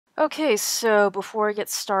Okay, so before I get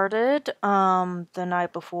started, the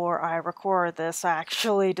night before I record this, I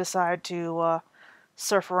actually decide to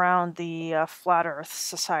surf around the Flat Earth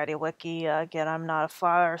Society wiki. Again, I'm not a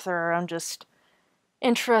flat earther, I'm just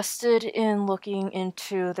interested in looking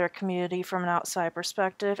into their community from an outside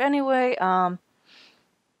perspective. Anyway,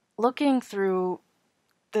 looking through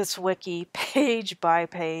this wiki page by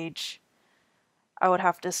page, I would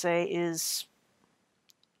have to say is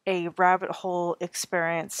a rabbit hole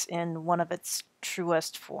experience in one of its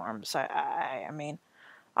truest forms. I mean,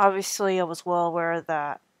 obviously, I was well aware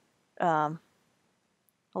that um,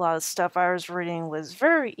 a lot of the stuff I was reading was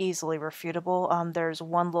very easily refutable. There's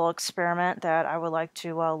one little experiment that I would like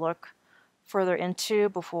to look further into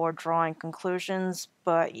before drawing conclusions,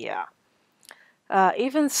 but yeah.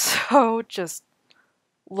 Even so, just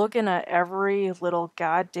looking at every little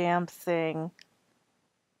goddamn thing,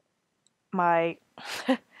 my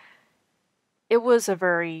it was a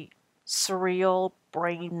very surreal,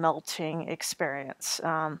 brain melting experience.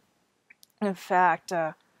 In fact,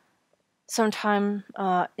 sometime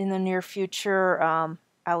in the near future,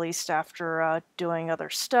 at least after doing other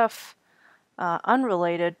stuff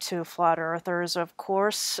unrelated to flat earthers, of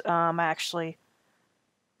course, I actually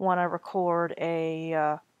want to record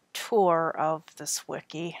a tour of this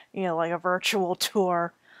wiki, like a virtual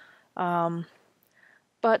tour. Um,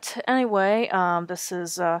 but anyway, this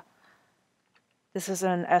is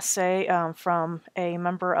an essay from a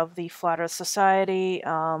member of the Flat Earth Society.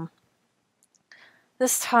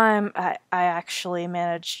 This time I actually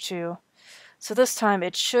managed to. So this time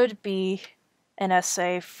it should be an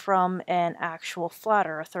essay from an actual flat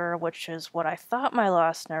earther, which is what I thought my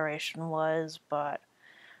last narration was, but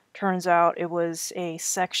turns out it was a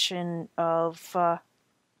section of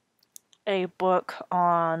a book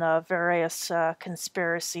on various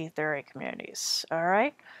conspiracy theory communities.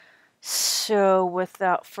 Alright? So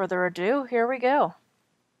without further ado, here we go.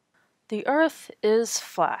 The Earth is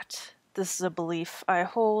flat. This is a belief I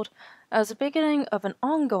hold as the beginning of an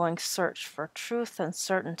ongoing search for truth and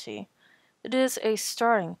certainty. It is a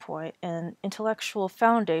starting point, an intellectual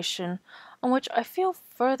foundation on which I feel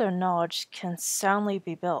further knowledge can soundly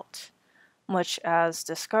be built, much as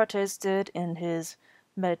Descartes did in his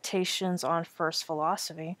Meditations on First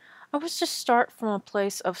Philosophy. I was to start from a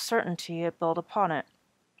place of certainty and build upon it.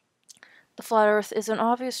 The flat earth is an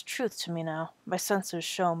obvious truth to me now. My senses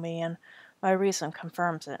show me, and my reason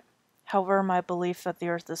confirms it. However, my belief that the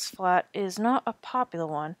earth is flat is not a popular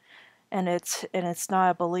one, and it's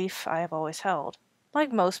not a belief I have always held.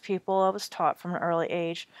 Like most people, I was taught from an early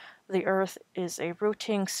age that the earth is a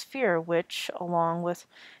rotating sphere which, along with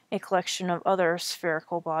a collection of other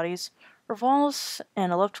spherical bodies, revolves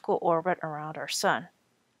an elliptical orbit around our sun.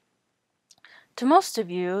 To most of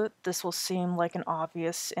you, this will seem like an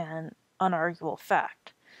obvious and unarguable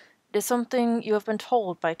fact. It is something you have been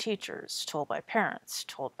told by teachers, told by parents,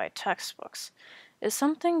 told by textbooks. It is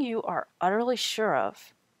something you are utterly sure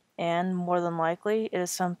of, and more than likely, it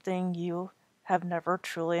is something you have never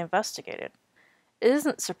truly investigated. It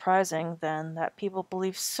isn't surprising, then, that people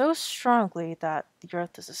believe so strongly that the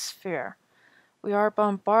Earth is a sphere. We are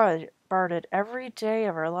bombarded every day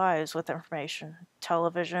of our lives with information.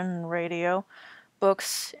 Television, radio,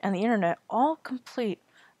 books, and the internet all compete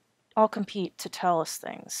to tell us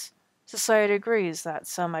things. Society agrees that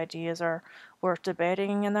some ideas are worth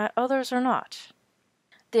debating and that others are not.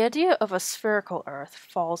 The idea of a spherical Earth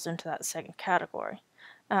falls into that second category.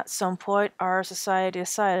 At some point, our society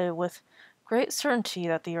decided with great certainty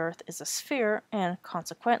that the Earth is a sphere, and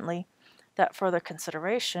consequently, that further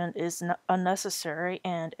consideration is unnecessary,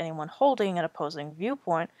 and anyone holding an opposing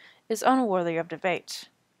viewpoint is unworthy of debate.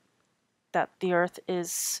 That the Earth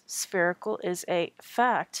is spherical is a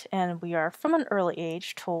fact, and we are from an early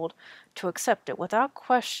age told to accept it without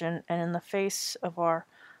question and in the face of our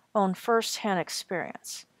own first hand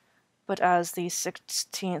experience. But as the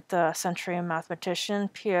 16th century mathematician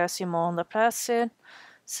Pierre Simon Laplace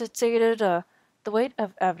stated, the weight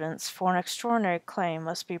of evidence for an extraordinary claim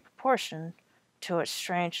must be proportioned to its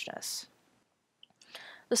strangeness.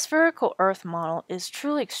 The spherical Earth model is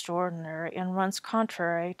truly extraordinary and runs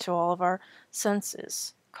contrary to all of our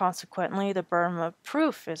senses. Consequently, the burden of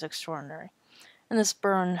proof is extraordinary, and this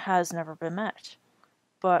burden has never been met.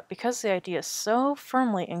 But because the idea is so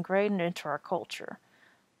firmly ingrained into our culture,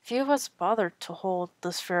 few of us bothered to hold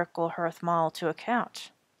the spherical Earth model to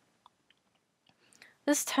account.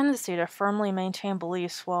 This tendency to firmly maintain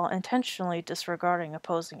beliefs while intentionally disregarding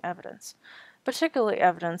opposing evidence, particularly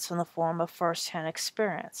evidence in the form of first-hand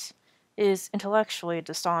experience, is intellectually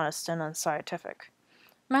dishonest and unscientific.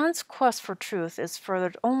 Man's quest for truth is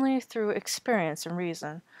furthered only through experience and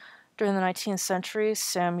reason. During the 19th century,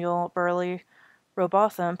 Samuel Burley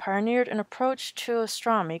Robotham pioneered an approach to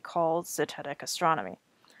astronomy called zetetic astronomy.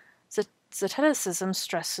 Zeticism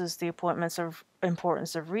stresses the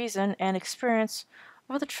importance of reason and experience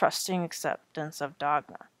over the trusting acceptance of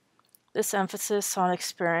dogma. This emphasis on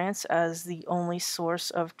experience as the only source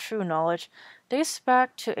of true knowledge dates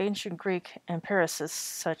back to ancient Greek empiricists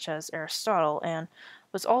such as Aristotle and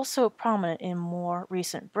was also prominent in more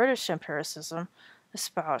recent British empiricism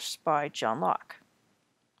espoused by John Locke.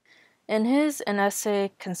 In his An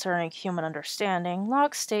Essay Concerning Human Understanding,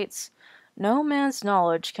 Locke states, "No man's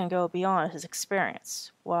knowledge can go beyond his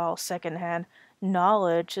experience." While second-hand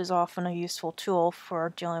knowledge is often a useful tool for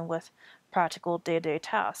dealing with practical day-to-day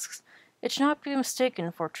tasks, it should not be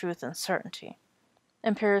mistaken for truth and certainty.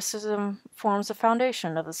 Empiricism forms the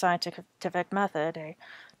foundation of the scientific method, a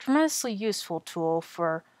tremendously useful tool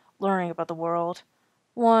for learning about the world.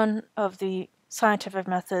 One of the scientific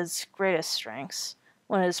method's greatest strengths,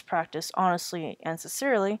 when it is practiced honestly and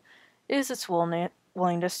sincerely, is its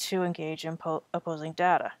willingness to engage in opposing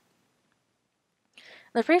data. In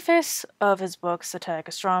the preface of his book, Zetetic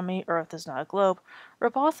Astronomy, Earth is Not a Globe,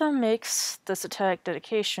 Robotham makes the zetetic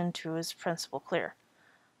dedication to his principle clear.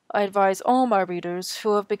 I advise all my readers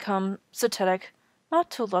who have become zetetic not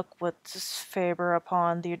to look with disfavor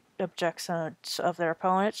upon the objections of their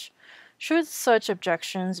opponents. Should such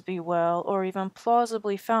objections be well or even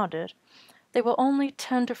plausibly founded, they will only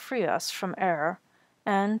tend to free us from error,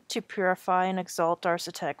 and to purify and exalt our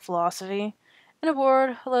zetetic philosophy. In a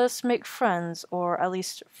word, let us make friends, or at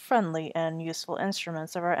least friendly and useful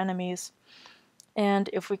instruments of our enemies, and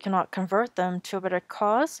if we cannot convert them to a better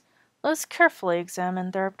cause, let us carefully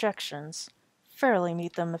examine their objections, fairly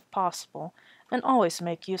meet them if possible, and always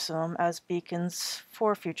make use of them as beacons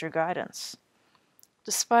for future guidance.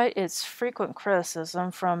 Despite its frequent criticism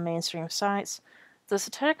from mainstream science, the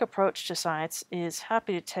zetetic approach to science is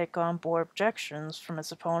happy to take on board objections from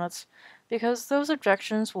its opponents because those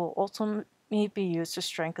objections will ultimately be used to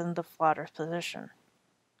strengthen the flat Earth position.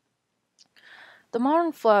 The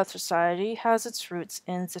modern Flat Earth Society has its roots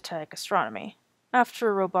in zetetic astronomy.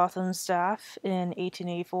 After Robotham's death in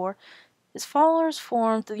 1884, his followers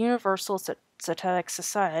formed the Universal Zetetic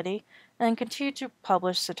Society and continued to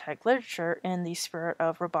publish zetetic literature in the spirit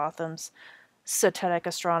of Robotham's Zetetic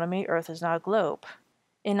Astronomy, Earth is Not a Globe.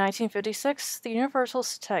 In 1956, the Universal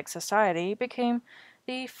Zetetic Society became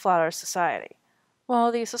the Flat Earth Society.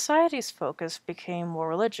 While the Society's focus became more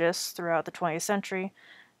religious throughout the 20th century,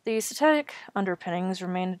 the zetetic underpinnings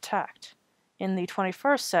remained intact. In the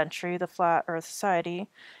 21st century, the Flat Earth Society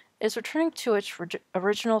is returning to its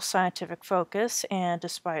original scientific focus and,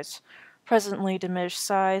 despite its presently diminished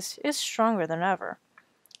size, is stronger than ever.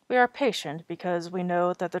 We are patient because we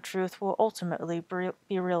know that the truth will ultimately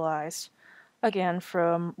be realized. Again,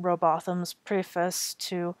 from Robotham's preface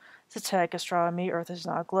to Zetetic Astronomy, Earth is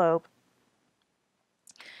Not a Globe.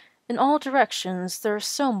 In all directions, there is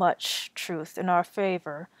so much truth in our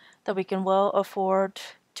favor that we can well afford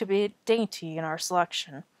to be dainty in our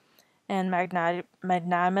selection, and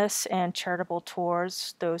magnanimous and charitable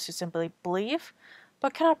towards those who simply believe,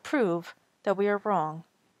 but cannot prove that we are wrong.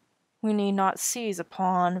 We need not seize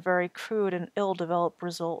upon a very crude and ill-developed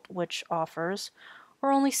result which offers,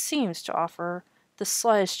 or only seems to offer, the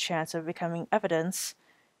slightest chance of becoming evidence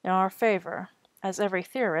in our favor, as every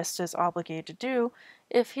theorist is obligated to do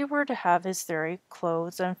if he were to have his theory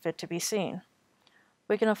clothed and fit to be seen.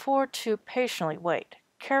 We can afford to patiently wait,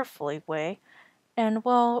 carefully weigh, and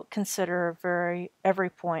well consider every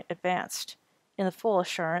point advanced, in the full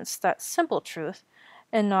assurance that simple truth,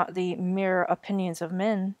 and not the mere opinions of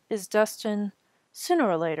men, is destined, sooner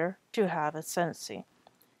or later, to have ascendancy.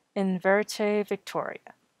 In verite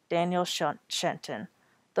Victoria, Daniel Shenton,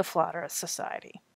 The Flat Earth Society.